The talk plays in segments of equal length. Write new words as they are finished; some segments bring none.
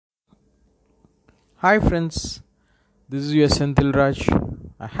Hi friends, this is your Senthil Raj.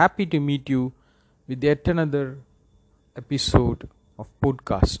 I'm happy to meet you with yet another episode of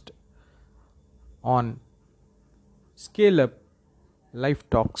podcast on Scale Up Life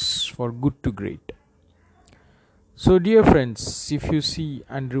Talks for Good to Great. So dear friends, if you see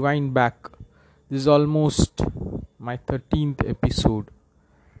and rewind back, this is almost my 13th episode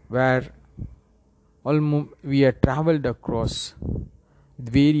where almost we have traveled across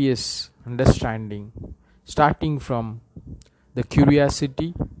various understanding starting from the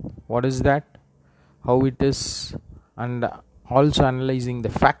curiosity, what is that, how it is, and also analyzing the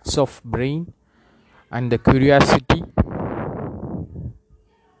facts of brain and the curiosity.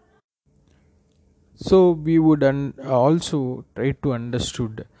 So we would also try to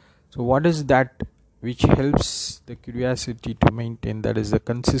understood, so what is that which helps the curiosity to maintain, that is the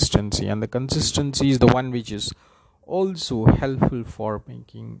consistency, and the consistency is the one which is also helpful for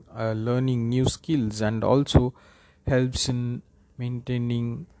making learning new skills, and also helps in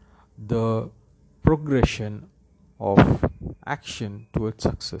maintaining the progression of action towards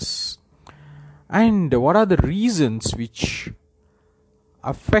success. And what are the reasons which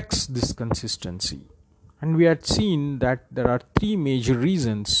affects this consistency? And we had seen that there are three major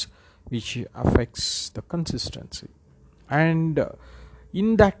reasons which affects the consistency, and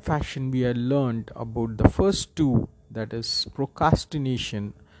in that fashion we had learned about the first two, that is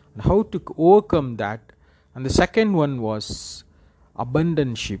procrastination and how to overcome that, and the second one was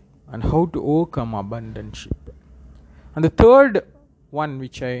abundantship and how to overcome abundantship, and the third one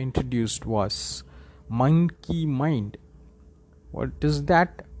which I introduced was monkey mind. What is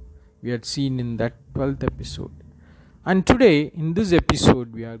that? We had seen in that 12th episode. And today, in this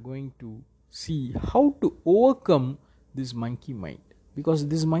episode, we are going to see how to overcome this monkey mind. Because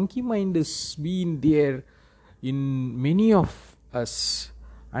this monkey mind has been there in many of us,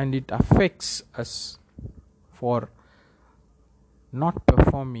 and it affects us for not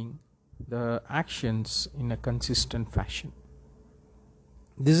performing the actions in a consistent fashion.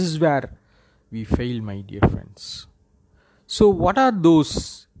 This is where we fail, my dear friends. So, what are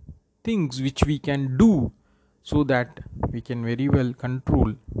those things which we can do so that we can very well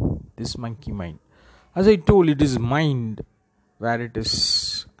control this monkey mind? As I told, it is mind where it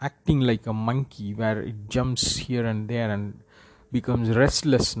is acting like a monkey, where it jumps here and there and becomes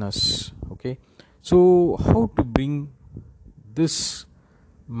restlessness. Okay, so how to bring this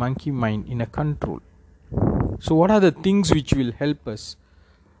monkey mind in a control? So, what are the things which will help us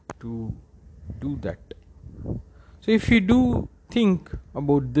to do that? So, if you do think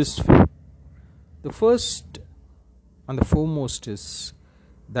about this, the first and the foremost is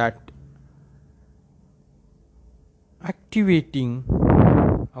that activating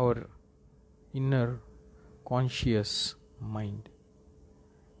our inner conscious mind,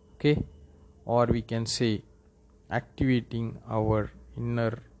 okay, or we can say activating our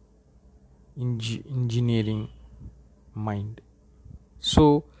inner engineering mind.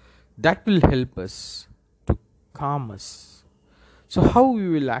 So, that will help us to calm us. So, how we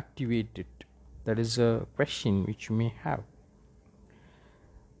will activate it? That is a question which you may have.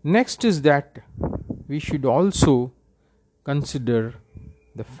 Next is that we should also consider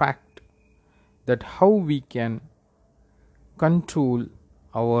the fact that how we can control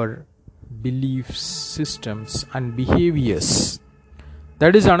our belief systems and behaviors.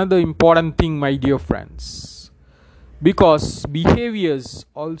 That is another important thing, my dear friends, because behaviors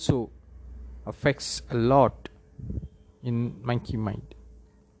also affects a lot in monkey mind.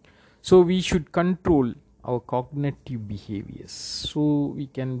 So we should control our cognitive behaviors so we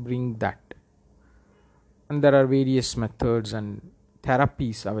can bring that, and there are various methods and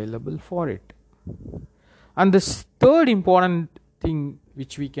therapies available for it. And this third important thing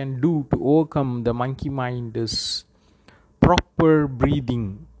which we can do to overcome the monkey mind is proper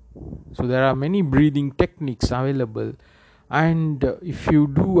breathing. So there are many breathing techniques available, and if you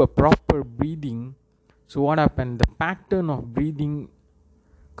do a proper breathing, so what happens, the pattern of breathing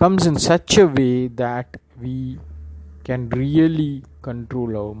comes in such a way that we can really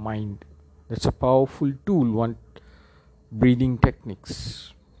control our mind. That's a powerful tool, one breathing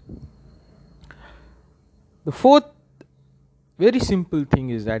techniques. The fourth very simple thing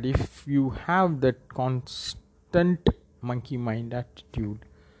is that if you have that constant monkey mind attitude,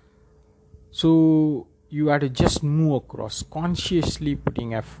 so you have to just move across, consciously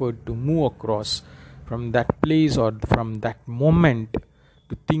putting effort to move across from that place or from that moment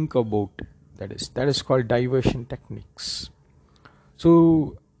to think about, that is called diversion techniques.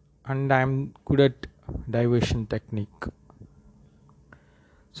 So, and I'm good at diversion technique.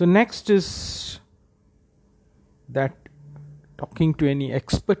 So next is that talking to any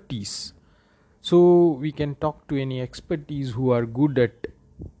expertise. So we can talk to any expertise who are good at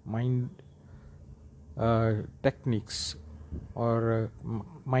mind techniques or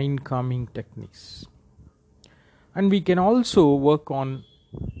mind calming techniques. And we can also work on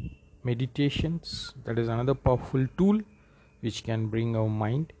meditations. That is another powerful tool which can bring our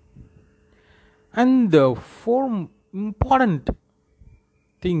mind. And the important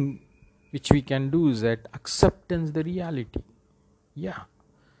thing which we can do is that acceptance the reality. Yeah.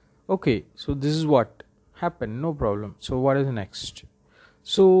 Okay, so this is what happened, no problem. So what is next?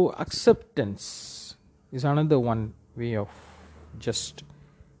 So acceptance is another one way of just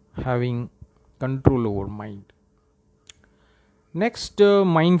having control over mind. Next,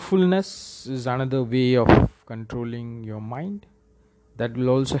 mindfulness is another way of controlling your mind that will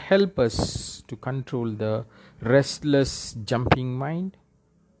also help us to control the restless jumping mind,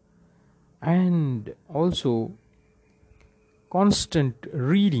 and also constant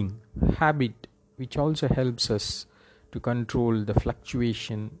reading habit, which also helps us to control the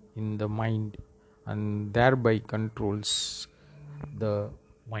fluctuation in the mind and thereby controls the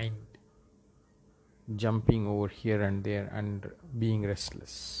mind jumping over here and there and being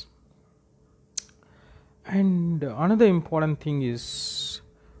restless. And another important thing is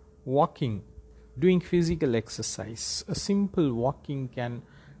walking, doing physical exercise. A simple walking can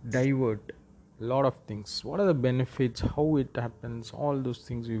divert a lot of things. What are the benefits, how it happens, all those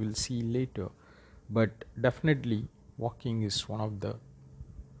things we will see later. But definitely walking is one of the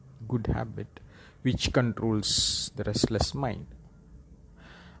good habit which controls the restless mind.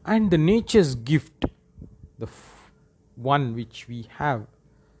 And the nature's gift, the one which we have,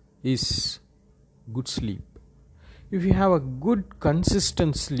 is good sleep. If you have a good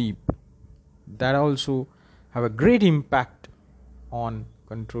consistent sleep, that also have a great impact on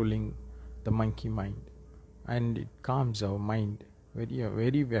controlling the monkey mind, and it calms our mind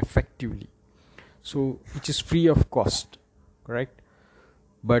very effectively, so which is free of cost, correct?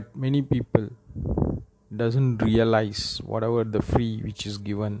 But many people doesn't realize whatever the free which is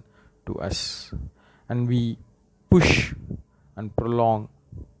given to us, and we push and prolong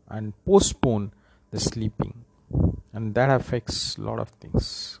and postpone the sleeping, and that affects a lot of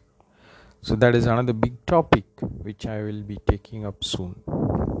things. So that is another big topic which I will be taking up soon.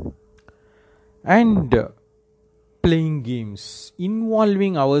 And playing games,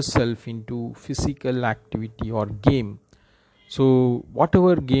 involving ourselves into physical activity or game. So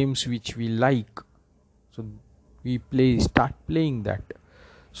whatever games which we like, so we start playing that.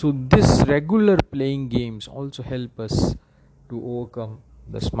 So this regular playing games also help us to overcome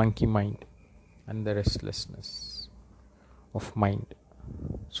this monkey mind and the restlessness of mind.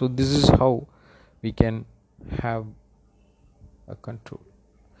 So this is how we can have a control.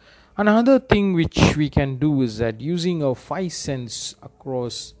 Another thing which we can do is that using our five senses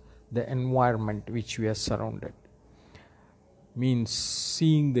across the environment which we are surrounded, means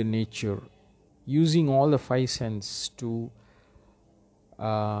seeing the nature, using all the five senses to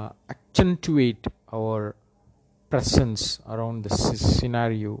accentuate our presence around the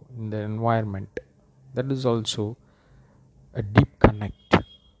scenario in the environment. That is also a deep connect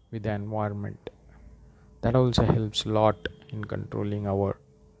with the environment. That also helps a lot in controlling our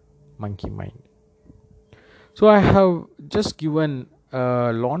monkey mind. So I have just given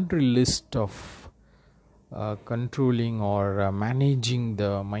a laundry list of controlling or managing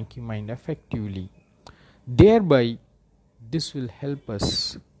the monkey mind effectively. Thereby, this will help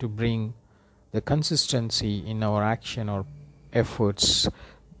us to bring the consistency in our action or efforts.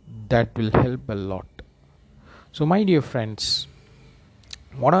 That will help a lot. So my dear friends,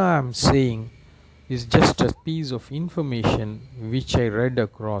 what I am saying is just a piece of information which I read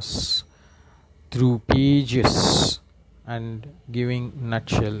across through pages and giving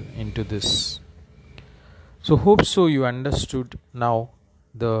nutshell into this. So hope so you understood now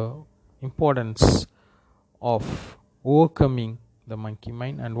the importance of overcoming the monkey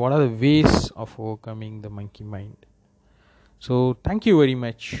mind and what are the ways of overcoming the monkey mind. So thank you very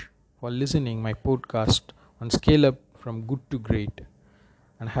much for listening my podcast on Scale Up from Good to Great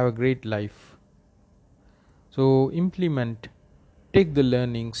and have a great life. So take the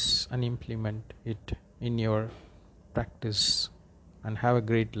learnings and implement it in your practice and have a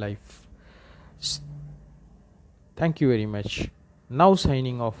great life. Thank you very much. Now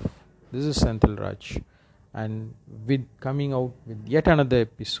signing off. This is Senthil Raj, and with coming out with yet another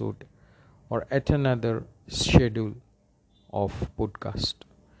episode or yet another schedule of podcast.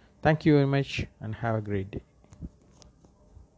 Thank you very much and have a great day.